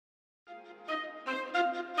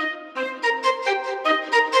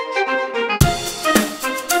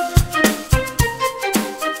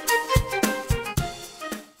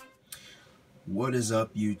is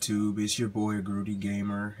up, YouTube? It's your boy Groody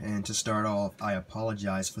Gamer, and to start off, I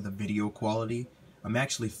apologize for the video quality. I'm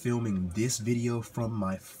actually filming this video from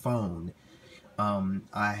my phone.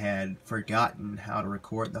 I had forgotten how to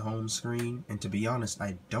record the home screen, and to be honest,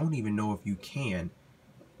 I don't even know if you can.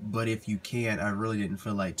 But if you can, I really didn't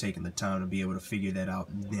feel like taking the time to be able to figure that out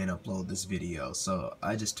and then upload this video, so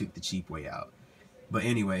I just took the cheap way out. But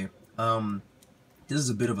anyway, this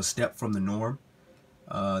is a bit of a step from the norm.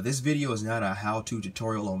 This video is not a how-to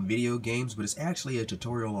tutorial on video games, but it's actually a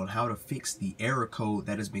tutorial on how to fix the error code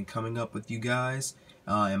that has been coming up with you guys,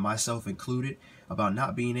 and myself included, about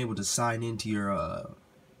not being able to sign into your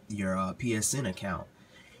PSN account.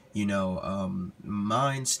 You know,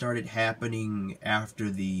 mine started happening after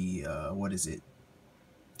the,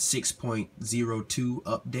 6.02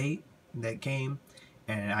 update that came,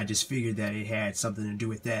 and I just figured that it had something to do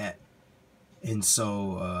with that. And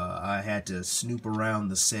so I had to snoop around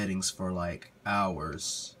the settings for like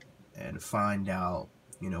hours and find out,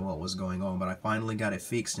 you know, what was going on. But I finally got it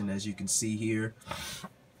fixed, and as you can see here,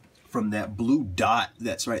 from that blue dot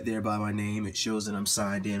that's right there by my name, it shows that I'm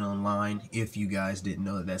signed in online. If you guys didn't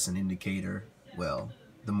know that that's an indicator, well,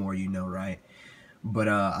 the more you know, right? But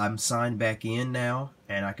I'm signed back in now,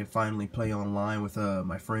 and I can finally play online with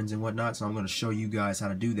my friends and whatnot. So I'm going to show you guys how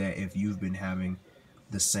to do that if you've been having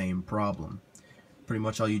the same problem. Pretty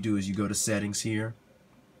much all you do is you go to settings here,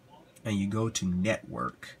 and you go to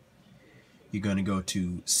network. You're going to go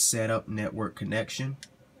to set up network connection.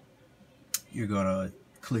 You're going to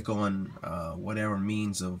click on whatever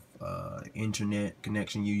means of internet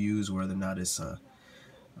connection you use, whether or not it's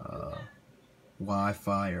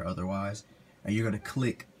Wi-Fi or otherwise, and you're going to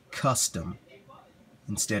click custom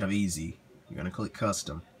instead of easy. You're going to click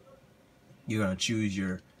custom. You're going to choose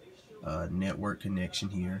your network connection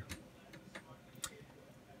here.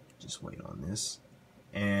 Just wait on this,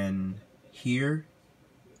 and here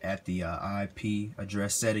at the IP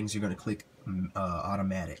address settings, you're going to click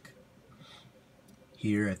automatic.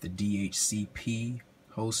 Here at the DHCP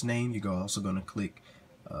host name, you're also going to click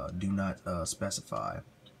do not specify.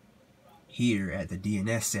 Here at the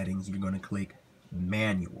DNS settings, you're going to click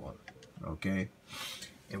manual. Okay,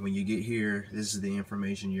 and when you get here, this is the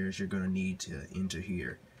information you're going to need to enter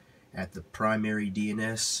here. At the primary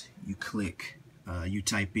DNS, you click you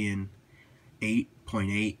type in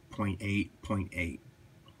 8.8.8.8,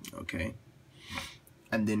 okay,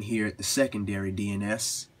 and then here at the secondary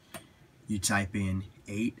DNS, you type in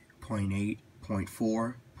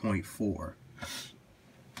 8.8.4.4.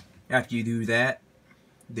 After you do that,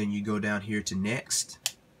 then you go down here to next,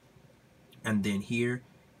 and then here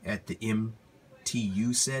at the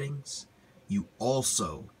MTU settings, you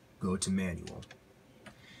also go to manual,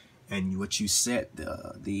 and what you set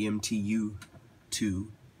the MTU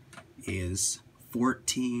to is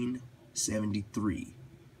 1473.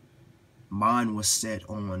 Mine was set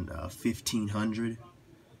on 1500,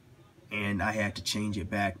 and I had to change it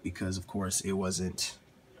back because of course it wasn't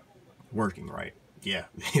working right. Yeah,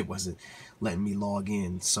 it wasn't letting me log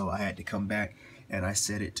in, so I had to come back and I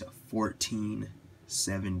set it to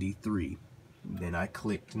 1473. Then I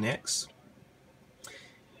clicked next.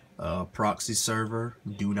 Proxy server,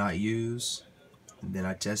 do not use. And then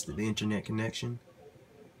I tested the internet connection,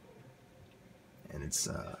 and it's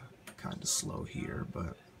kind of slow here,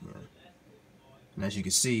 but yeah. And as you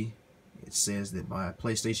can see, it says that my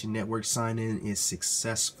PlayStation Network sign-in is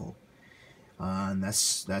successful. And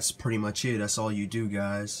that's pretty much it. That's all you do,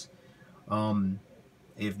 guys.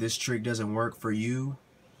 If this trick doesn't work for you,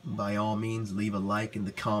 by all means, leave a like in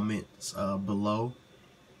the comments below,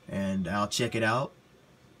 and I'll check it out,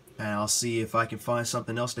 and I'll see if I can find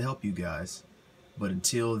something else to help you guys. But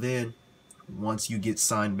until then, once you get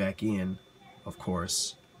signed back in, of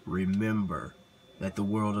course, remember that the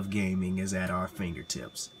world of gaming is at our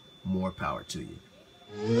fingertips. More power to you.